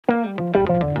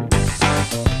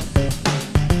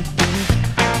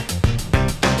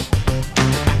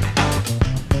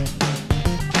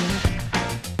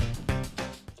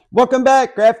Welcome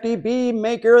back, Crafty Bee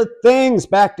Maker of Things.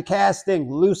 Back to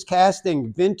casting, loose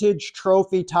casting, vintage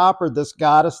trophy topper, this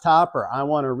goddess topper. I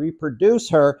want to reproduce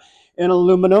her in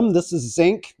aluminum. This is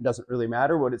zinc. Doesn't really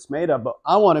matter what it's made of, but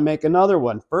I want to make another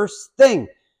one. First thing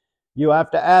you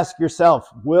have to ask yourself,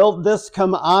 will this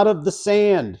come out of the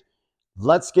sand?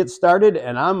 Let's get started,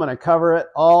 and I'm going to cover it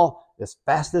all as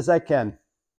fast as I can.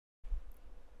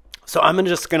 So I'm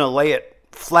just going to lay it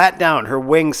flat down, her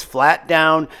wings flat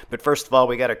down. But first of all,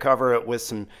 we got to cover it with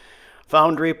some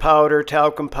foundry powder,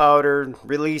 talcum powder,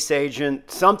 release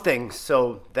agent, something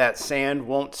so that sand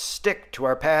won't stick to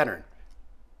our pattern.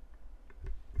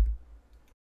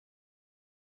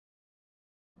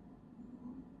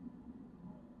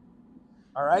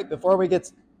 All right, before we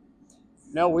get,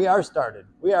 no, we are started.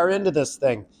 We are into this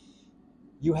thing.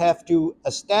 You have to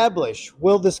establish,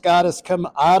 will this goddess come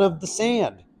out of the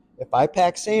sand? If I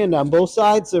pack sand on both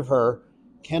sides of her,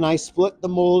 can I split the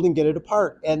mold and get it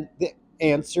apart? And the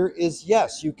answer is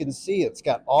yes. You can see it's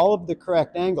got all of the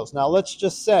correct angles. Now let's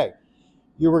just say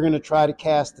you were going to try to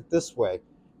cast it this way.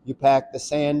 You pack the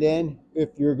sand in. If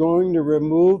you're going to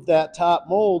remove that top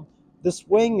mold, this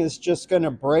wing is just going to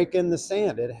break in the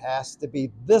sand. It has to be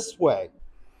this way.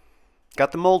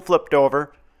 Got the mold flipped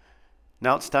over.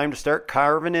 Now it's time to start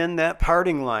carving in that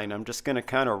parting line. I'm just going to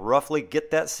kind of roughly get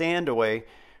that sand away.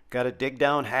 Got to dig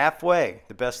down halfway,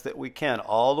 the best that we can,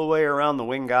 all the way around the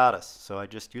wing goddess. So I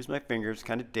just use my fingers,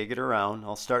 kind of dig it around.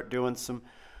 I'll start doing some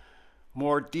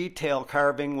more detail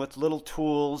carving with little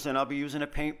tools, and I'll be using a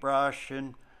paintbrush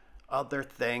and other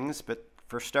things. But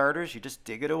for starters, you just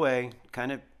dig it away.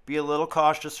 Kind of be a little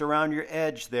cautious around your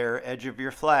edge there, edge of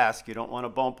your flask. You don't want to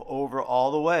bump over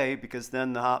all the way because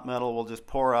then the hot metal will just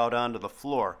pour out onto the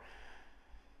floor.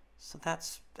 So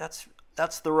that's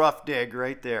the rough dig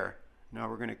right there. Now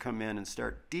we're going to come in and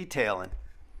start detailing.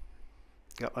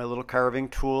 Got my little carving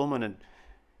tool. I'm going to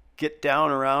get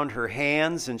down around her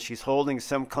hands, and she's holding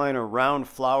some kind of round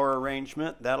flower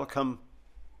arrangement. That'll come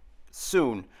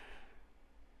soon.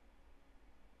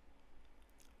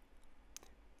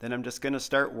 Then I'm just going to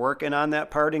start working on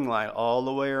that parting line all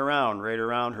the way around, right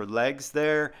around her legs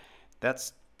there.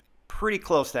 That's pretty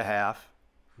close to half.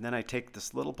 And then I take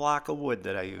this little block of wood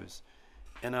that I use,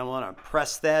 and I want to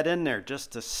press that in there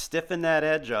just to stiffen that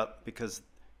edge up, because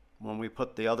when we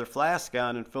put the other flask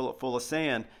on and fill it full of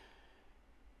sand,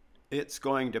 it's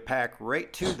going to pack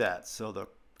right to that. So the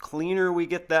cleaner we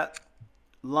get that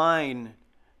line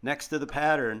next to the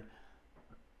pattern,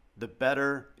 the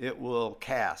better it will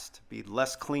cast. Be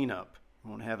less cleanup.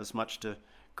 Won't have as much to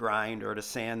grind or to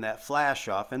sand that flash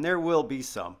off. And there will be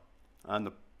some on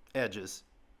the edges.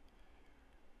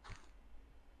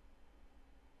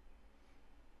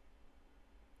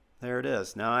 There it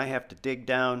is. Now I have to dig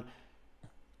down,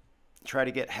 try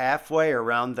to get halfway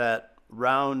around that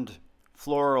round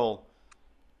floral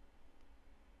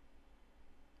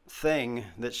thing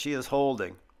that she is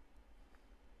holding.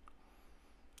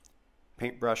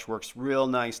 Paintbrush works real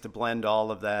nice to blend all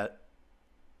of that,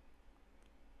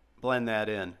 blend that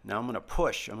in. Now I'm going to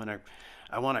push. I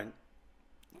want to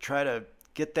try to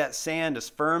get that sand as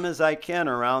firm as I can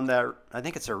around that. I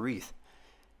think it's a wreath.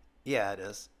 Yeah, it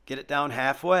is. Get it down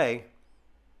halfway.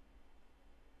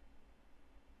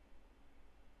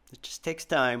 It just takes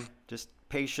time, just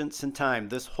patience and time.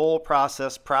 This whole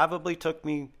process probably took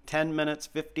me 10 minutes,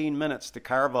 15 minutes to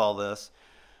carve all this.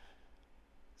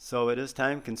 So it is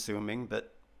time consuming,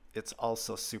 but it's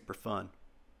also super fun.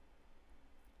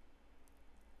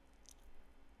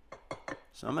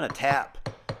 So I'm going to tap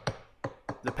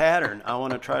the pattern. I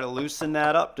want to try to loosen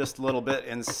that up just a little bit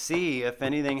and see if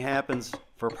anything happens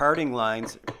for parting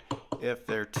lines. If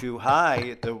they're too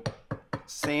high, the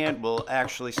sand will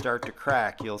actually start to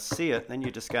crack. You'll see it, then you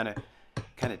just gotta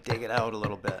kind of dig it out a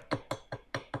little bit.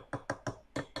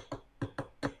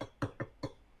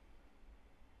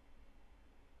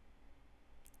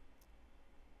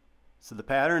 So the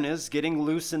pattern is getting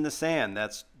loose in the sand.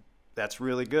 That's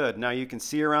really good. Now you can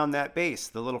see around that base,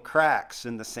 the little cracks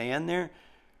in the sand there.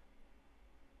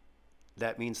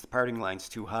 That means the parting line's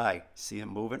too high. See it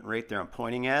moving right there? I'm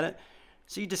pointing at it.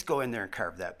 So you just go in there and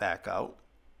carve that back out.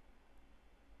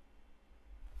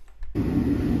 Going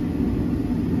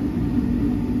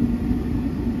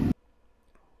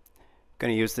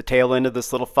to use the tail end of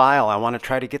this little file. I want to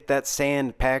try to get that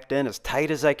sand packed in as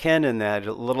tight as I can in that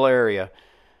little area.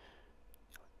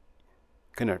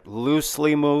 Going to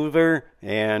loosely move her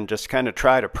and just kind of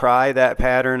try to pry that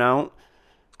pattern out,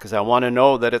 because I want to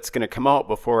know that it's going to come out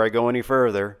before I go any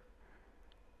further.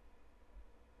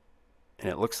 And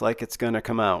it looks like it's going to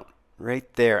come out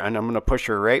right there. And I'm going to push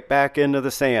her right back into the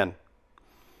sand.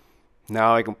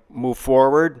 Now I can move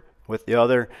forward with the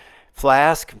other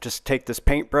flask, just take this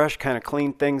paintbrush, kind of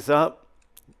clean things up,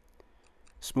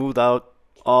 smooth out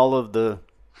all of the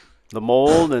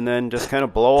mold, and then just kind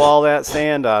of blow all that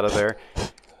sand out of there.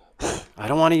 I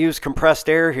don't want to use compressed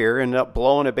air here, end up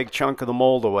blowing a big chunk of the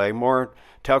mold away. More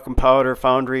talcum powder,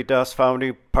 foundry dust,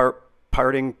 foundry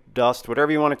parting dust,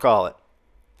 whatever you want to call it.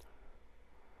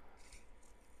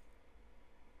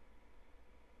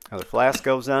 Now the flask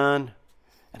goes on,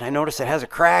 and I notice it has a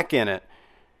crack in it.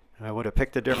 I would have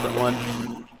picked a different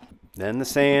one. Then the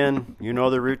sand, you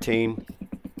know the routine.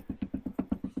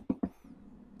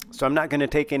 So I'm not going to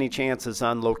take any chances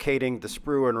on locating the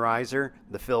sprue and riser,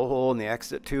 the fill hole and the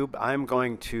exit tube. I'm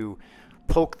going to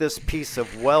poke this piece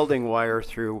of welding wire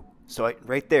through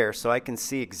right there so I can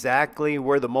see exactly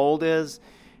where the mold is,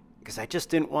 because I just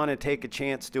didn't want to take a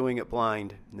chance doing it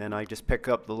blind. And then I just pick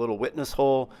up the little witness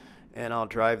hole and I'll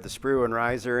drive the sprue and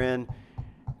riser in.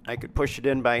 I could push it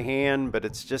in by hand, but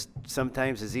it's just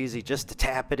sometimes as easy just to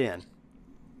tap it in.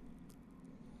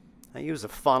 I use a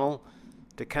funnel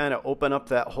to kind of open up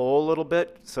that hole a little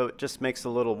bit, so it just makes a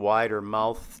little wider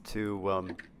mouth to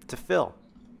fill.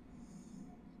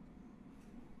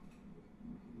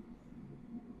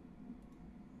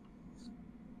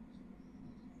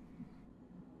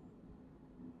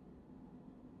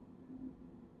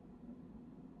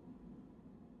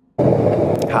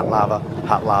 Hot lava,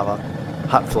 hot lava,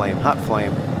 hot flame, hot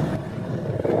flame.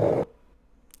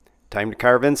 Time to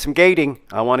carve in some gating.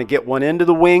 I want to get one into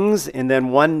the wings and then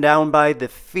one down by the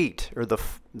feet, or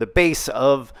the base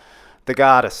of the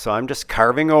goddess. So I'm just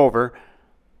carving over.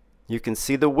 You can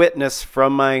see the witness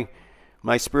from my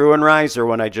sprue and riser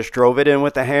when I just drove it in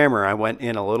with the hammer. I went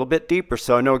in a little bit deeper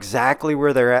so I know exactly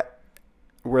where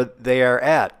they are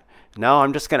at. Now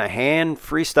I'm just going to hand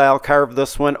freestyle carve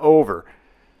this one over.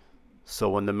 So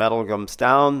when the metal comes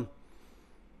down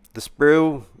the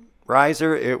sprue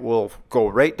riser, it will go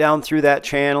right down through that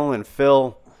channel and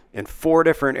fill in 4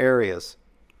 different areas.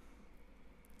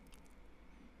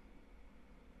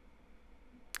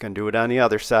 Gonna do it on the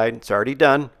other side. It's already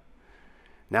done.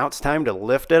 Now it's time to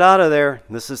lift it out of there.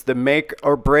 This is the make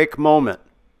or break moment.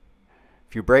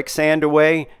 If you break sand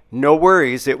away, no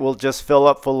worries, it will just fill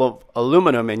up full of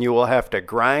aluminum and you will have to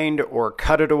grind or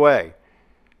cut it away.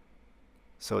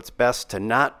 So it's best to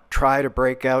not try to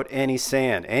break out any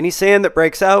sand. Any sand that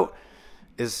breaks out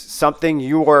is something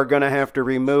you are going to have to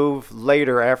remove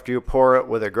later after you pour it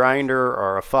with a grinder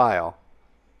or a file.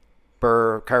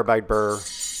 Burr, carbide burr.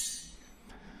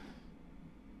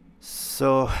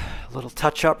 So a little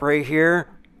touch up right here,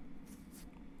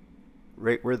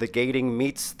 right where the gating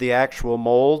meets the actual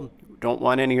mold. Don't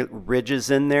want any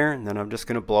ridges in there. And then I'm just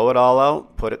going to blow it all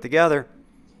out, put it together.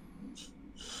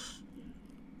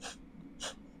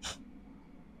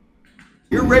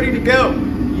 You're ready to go.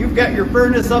 You've got your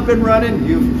furnace up and running.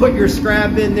 You've put your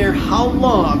scrap in there. How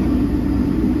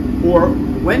long or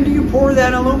when do you pour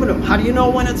that aluminum? How do you know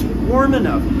when it's warm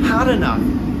enough, hot enough?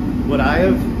 What I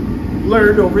have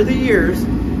learned over the years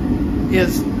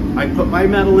is I put my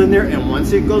metal in there, and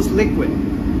once it goes liquid,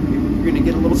 you're going to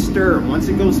get a little stir. Once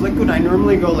it goes liquid, I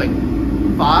normally go like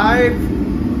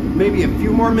 5, maybe a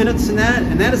few more minutes than that,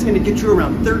 and that is going to get you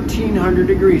around 1300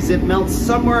 degrees. It melts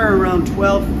somewhere around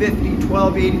 1250,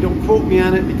 1280. Don't quote me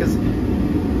on it because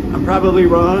I'm probably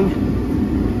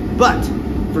wrong. But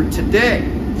for today,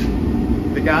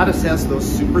 the goddess has those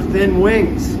super thin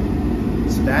wings.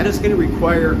 So that is going to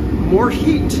require more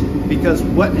heat, because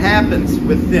what happens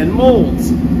with thin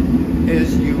molds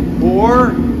is you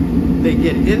pour, they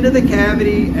get into the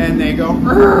cavity and they go,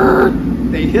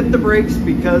 they hit the brakes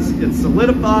because it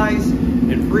solidifies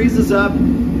and freezes up.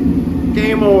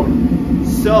 Game over.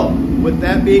 So with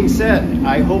that being said,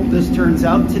 I hope this turns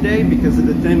out today because of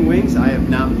the thin wings. I have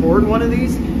not poured one of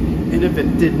these, and if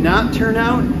it did not turn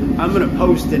out, I'm going to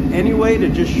post it anyway to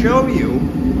just show you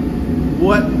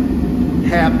what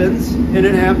happens, and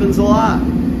it happens a lot.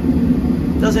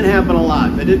 It doesn't happen a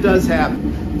lot, but it does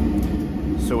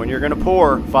happen. So when you're going to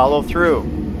pour, follow through.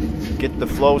 Get the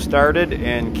flow started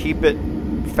and keep it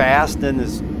fast and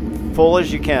as full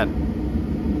as you can.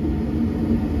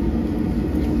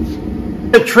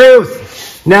 The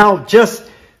truth. Now, just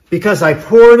because I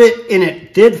poured it and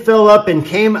it did fill up and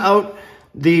came out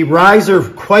the riser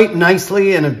quite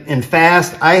nicely and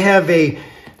fast,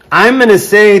 I'm going to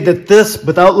say that this,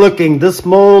 without looking, this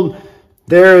mold,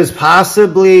 there is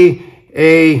possibly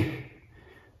a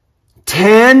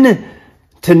 10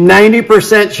 to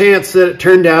 90% chance that it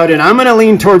turned out, and I'm going to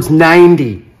lean towards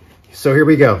 90. So here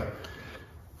we go.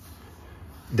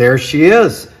 There she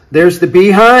is. There's the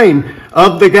behind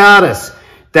of the goddess.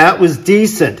 That was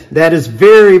decent. That is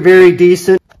very, very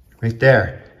decent. Right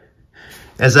there.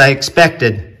 As I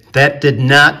expected. That did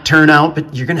not turn out,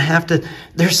 but you're going to have to,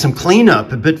 there's some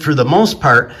cleanup, but for the most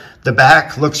part, the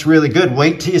back looks really good.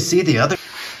 Wait till you see the other.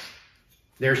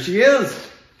 There she is.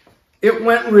 It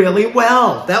went really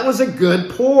well. That was a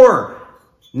good pour.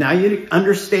 Now you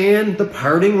understand the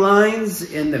parting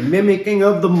lines and the mimicking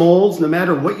of the molds, no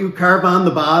matter what you carve on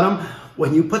the bottom.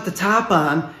 When you put the top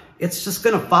on, it's just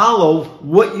going to follow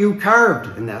what you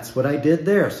carved. And that's what I did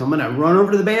there. So I'm going to run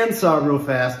over to the bandsaw real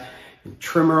fast and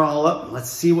trim her all up. Let's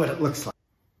see what it looks like.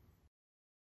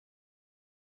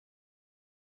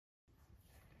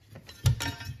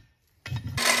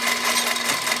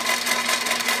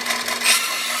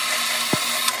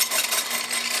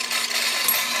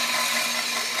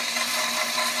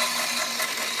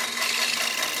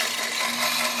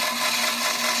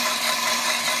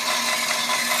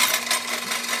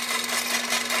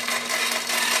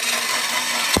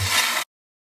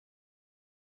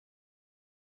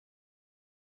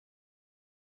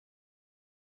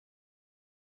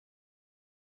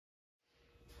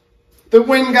 The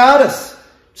Wind Goddess,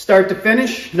 start to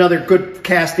finish, another good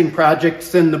casting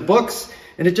project in the books,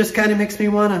 and it just kind of makes me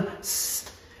want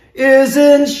to,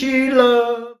 isn't she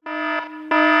love?